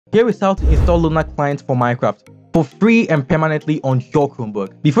Here is how to install Lunar client for Minecraft for free and permanently on your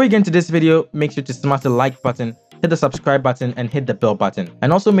Chromebook. Before you get into this video, make sure to smash the like button, hit the subscribe button, and hit the bell button.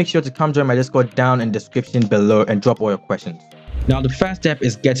 And also make sure to come join my Discord down in the description below and drop all your questions. Now the first step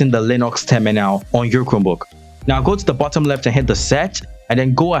is getting the Linux terminal on your Chromebook. Now go to the bottom left and hit the search, and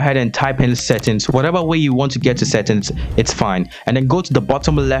then go ahead and type in settings. Whatever way you want to get to settings, it's fine. And then go to the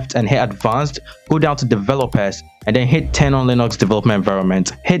bottom left and hit advanced, go down to developers, and then hit turn on Linux development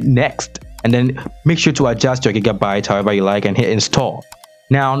environment. Hit next, and then make sure to adjust your gigabyte however you like and hit install.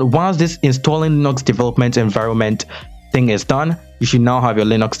 Now once this installing Linux development environment thing is done, you should now have your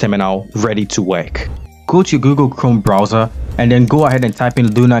Linux terminal ready to work. Go to your Google Chrome browser and then go ahead and type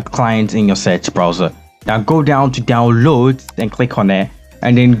in Lunar client in your search browser. Now go down to downloads and click on it,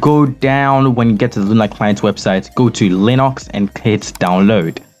 and then go down. When you get to the Lunar client website, go to Linux and hit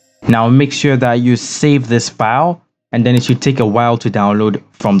download. Now make sure that you save this file, and then it should take a while to download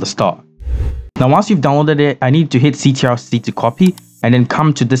from the start. Now once you've downloaded it, I need to hit Ctrl+C to copy, and then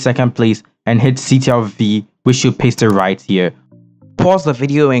come to the second place and hit Ctrl+V, which should paste it right here. Pause the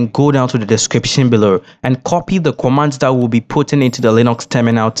video and go down to the description below and copy the commands that will be putting into the Linux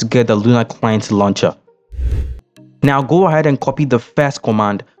terminal to get the Lunar client launcher. Now go ahead and copy the first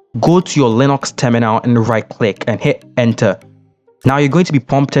command, go to your Linux terminal and right click and hit enter. Now you're going to be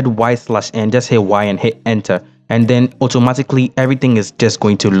prompted Y/N, just hit Y and hit enter, and then automatically everything is just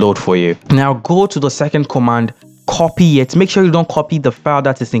going to load for you. Now go to the second command, copy it, make sure you don't copy the file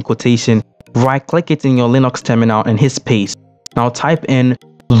that is in quotation, right click it in your Linux terminal and hit space. Now type in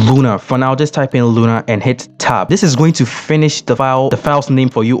Lunar. For now, just type in Lunar and hit tab. This is going to finish the file's name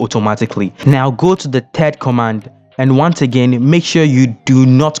for you automatically. Now go to the third command, and once again, make sure you do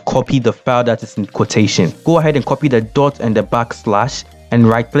not copy the file that is in quotation. Go ahead and copy the dot and the backslash and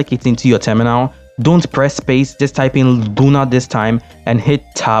right click it into your terminal. Don't press space, just type in Lunar this time and hit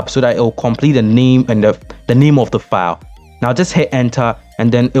tab so that it will complete the name and the name of the file. Now just hit enter,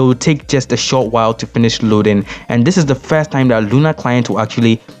 and then it will take just a short while to finish loading, and this is the first time that Lunar client will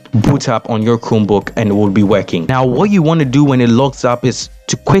actually boot up on your Chromebook and will be working. Now what you want to do when it logs up is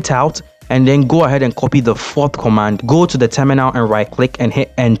to quit out, and then go ahead and copy the fourth command, go to the terminal and right click and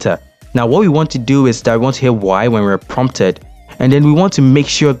hit enter. Now what we want to do is that we want to hit Y when we're prompted, and then we want to make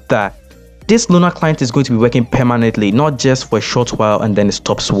sure that this Lunar client is going to be working permanently, not just for a short while and then it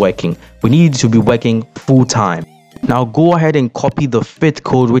stops working. We need it to be working full time. Now go ahead and copy the fifth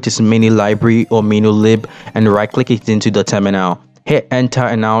code, which is mini library or menu lib, and right click it into the terminal. Hit enter,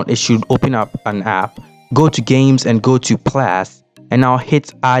 and now it should open up an app. Go to games and go to plus, and now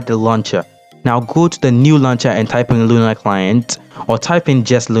hit add the launcher. Now go to the new launcher and type in Lunar client, or type in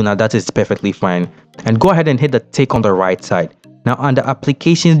just Lunar, that is perfectly fine. And go ahead and hit the tick on the right side. Now under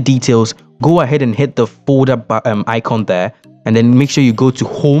application details, go ahead and hit the folder icon there, and then make sure you go to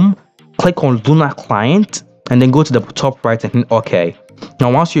home, click on Lunar client, and then go to the top right and hit OK.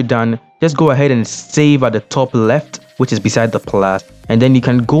 Now once you're done, just go ahead and save at the top left, which is beside the plus, and then you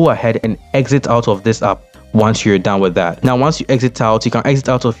can go ahead and exit out of this app once you're done with that. Now once you exit out, you can exit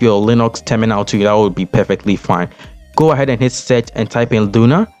out of your Linux terminal too. That would be perfectly fine. Go ahead and hit search and type in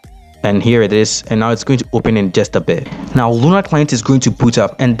Lunar, and here it is, and now it's going to open in just a bit. Now Lunar client is going to boot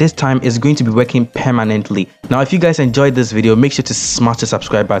up, and this time it's going to be working permanently. Now if you guys enjoyed this video, make sure to smash the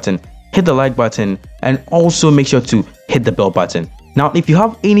subscribe button, hit the like button, and also make sure to hit the bell button. Now if you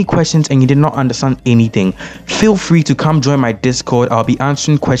have any questions and you did not understand anything, feel free to come join my Discord. I'll be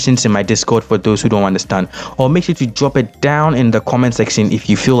answering questions in my Discord for those who don't understand, or make sure to drop it down in the comment section if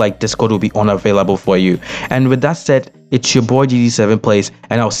you feel like Discord will be unavailable for you. And with that said, it's your boy Gd7playz,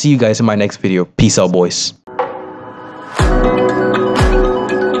 and I'll see you guys in my next video. Peace out, boys.